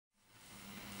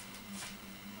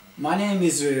My name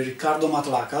is Riccardo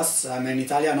Matlakas. I'm an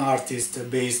Italian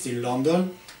artist based in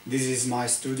London. This is my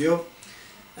studio.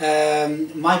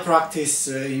 My practice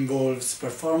involves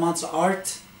performance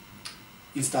art,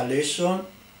 installation,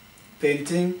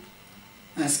 painting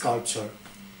and sculpture.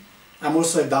 I'm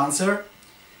also a dancer,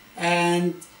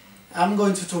 and I'm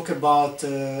going to talk about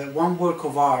one work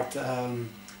of art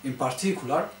in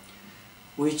particular,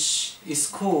 which is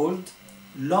called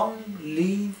Long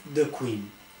Live the Queen.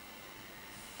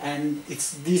 And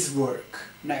it's this work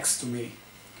next to me.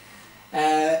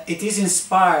 It is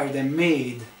inspired and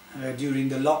made during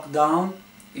the lockdown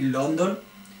in London,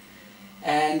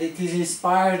 and it is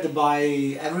inspired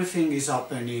by everything is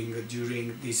happening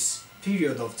during this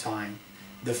period of time.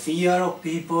 The fear of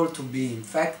people to be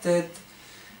infected,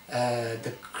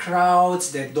 the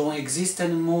crowds that don't exist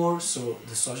anymore, so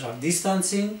the social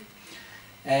distancing.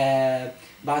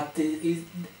 But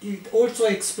it also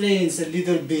explains a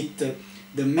little bit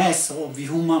the mess of the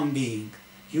human being,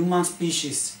 human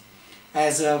species,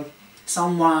 as a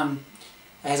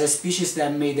species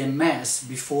that made a mess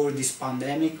before this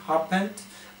pandemic happened,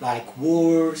 like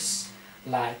wars,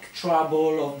 like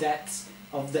trouble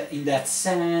in that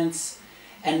sense.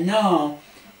 And now,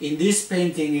 in this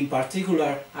painting in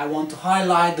particular, I want to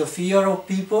highlight the fear of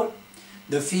people,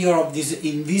 the fear of this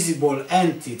invisible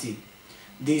entity,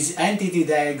 this entity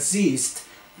that exists,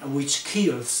 which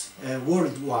kills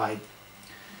worldwide.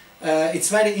 It's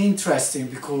very interesting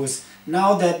because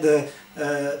now that the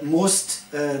most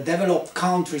developed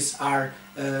countries are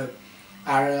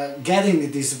getting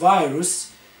this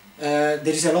virus, there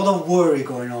is a lot of worry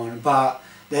going on, but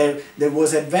there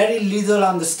was a very little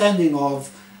understanding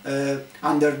of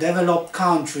underdeveloped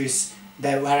countries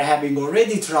that were having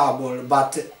already trouble,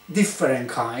 but different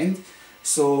kind.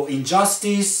 So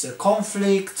injustice,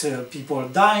 conflict, people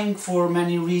dying for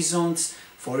many reasons,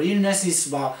 for illnesses,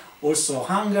 but also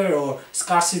hunger or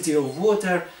scarcity of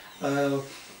water,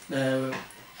 and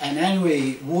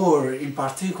anyway, war in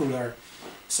particular.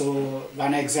 So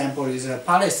one example is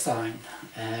Palestine.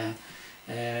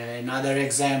 Another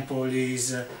example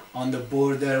is on the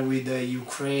border with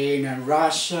Ukraine and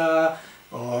Russia,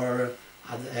 or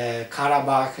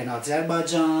Karabakh and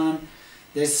Azerbaijan.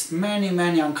 There's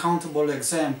many uncountable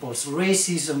examples,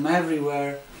 racism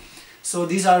everywhere. So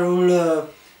these are all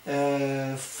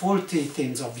faulty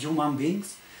things of human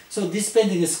beings. So this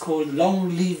painting is called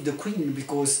Long Live the Queen,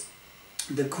 because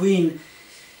the Queen,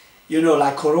 you know,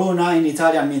 like Corona in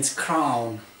Italian means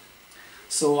crown.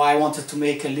 So I wanted to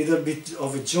make a little bit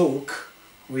of a joke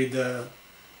with the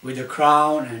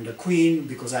crown and the Queen,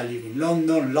 because I live in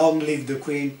London. Long live the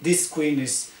Queen. This Queen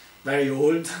is very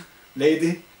old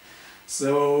lady,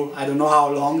 so I don't know how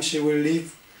long she will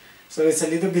live. So it's a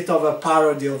little bit of a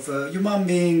parody of human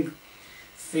being.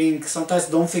 Sometimes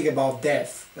don't think about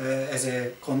death as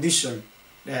a condition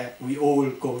that we all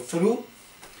go through.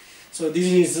 So this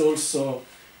is also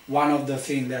one of the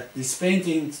things that this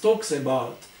painting talks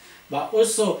about, but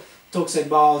also talks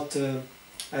about,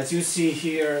 as you see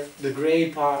here, the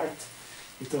gray part.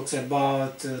 It talks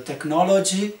about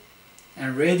technology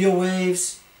and radio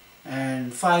waves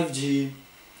and 5G,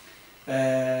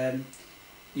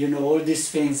 you know, all these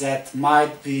things that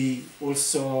might be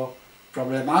also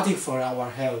problematic for our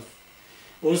health.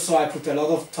 Also, I put a lot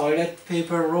of toilet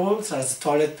paper rolls, as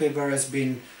toilet paper has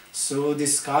been so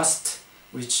discussed,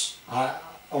 which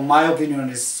on my opinion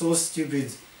is so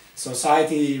stupid.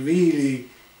 Society really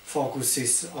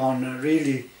focuses on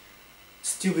really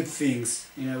stupid things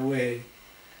in a way.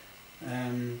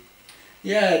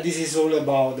 Yeah, this is all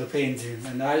about the painting,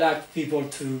 and I like people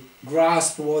to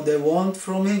grasp what they want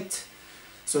from it.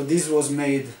 So this was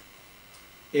made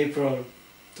April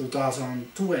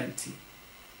 2020.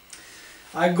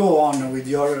 I go on with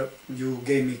you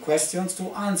gave me questions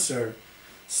to answer.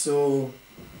 So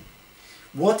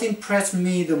what impressed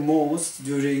me the most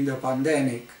during the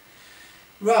pandemic?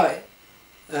 Right,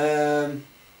 I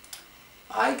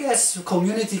guess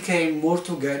community came more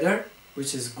together,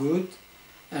 which is good.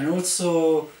 And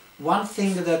also one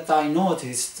thing that I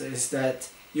noticed is that,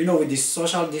 you know, with this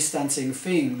social distancing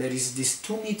thing, there is this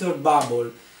 2-meter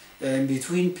bubble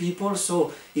between people.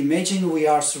 So imagine we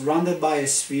are surrounded by a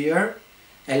sphere,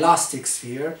 elastic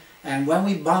sphere, and when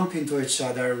we bump into each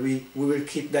other, we will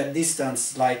keep that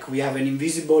distance like we have an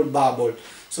invisible bubble.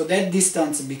 So that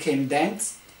distance became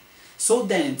dense, so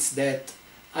dense that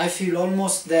I feel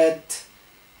almost that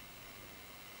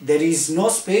there is no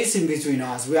space in between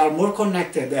us. We are more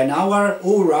connected, and our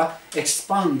aura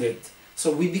expanded. So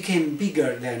we became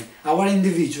bigger then. Our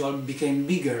individual became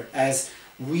bigger, as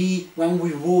when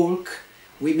we walk,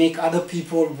 we make other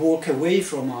people walk away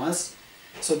from us,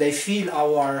 so they feel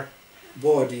our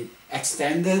body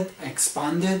extended,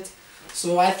 expanded.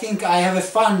 So I think I have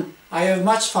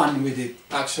much fun with it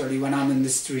actually when I'm in the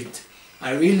street.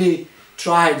 I really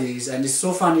try this, and it's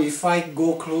so funny if I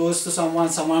go close to someone,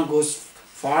 someone goes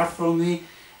far from me,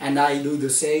 and I do the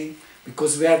same,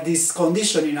 because we have this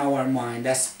condition in our mind,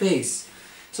 that space.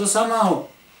 So somehow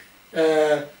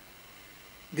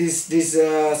this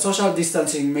social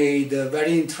distancing made a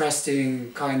very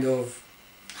interesting kind of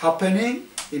happening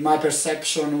in my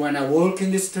perception when I walk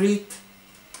in the street.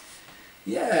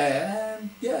 Yeah,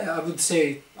 I would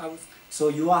say. So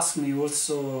you asked me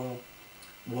also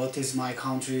what is my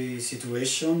country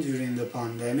situation during the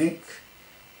pandemic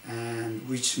and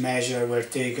which measures were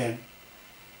taken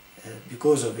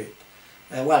because of it.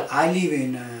 Well, I live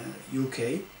in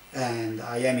UK and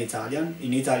I am Italian.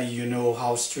 In Italy, you know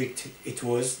how strict it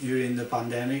was during the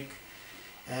pandemic.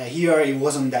 Here it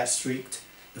wasn't that strict.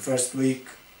 The first week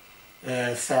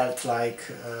felt like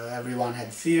everyone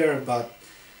had fear, but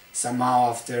somehow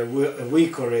after a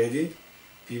week already,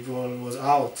 people was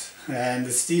out. And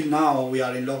still now we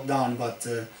are in lockdown, but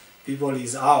people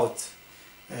is out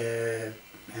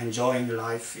enjoying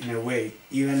life in a way,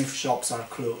 even if shops are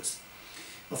closed.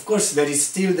 Of course, there is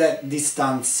still that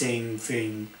distancing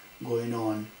thing going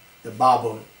on, the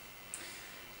bubble,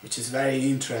 which is very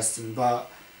interesting, but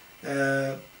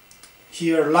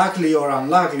here, luckily or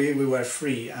unluckily, we were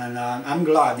free, and I'm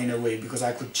glad in a way, because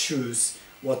I could choose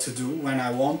what to do when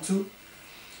I want to.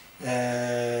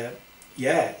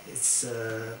 Yeah,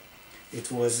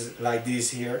 it was like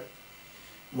this here,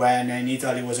 when in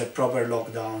Italy was a proper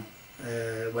lockdown,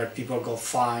 where people got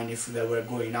fined if they were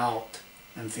going out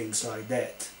and things like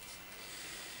that.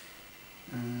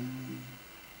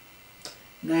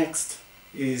 Next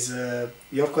is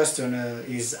your question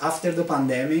is, after the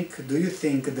pandemic, do you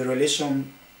think the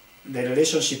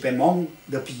relationship among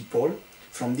the people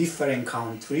from different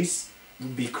countries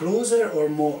would be closer or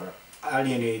more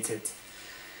alienated,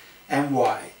 and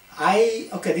why?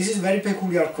 Okay, this is a very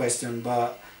peculiar question,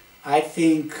 but I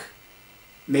think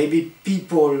maybe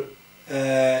people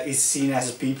is seen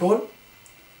as people.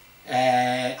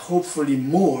 Hopefully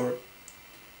more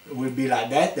will be like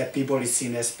that people is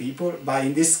seen as people, but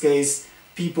in this case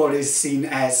people is seen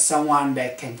as someone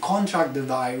that can contract the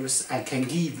virus and can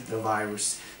give the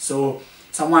virus. So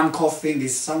someone coughing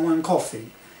is someone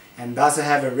coughing and doesn't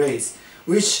have a race,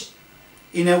 which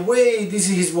in a way this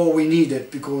is what we needed,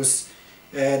 because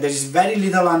there is very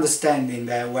little understanding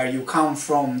that where you come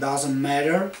from doesn't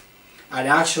matter, and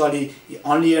actually it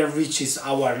only enriches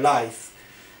our life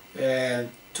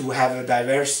to have a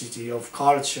diversity of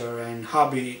culture and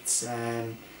habits,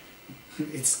 and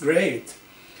it's great.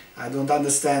 I don't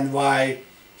understand why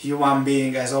human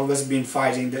being has always been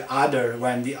fighting the other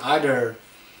when the other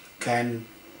can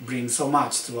bring so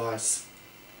much to us.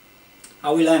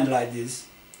 I will end like this,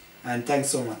 and thanks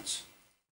so much.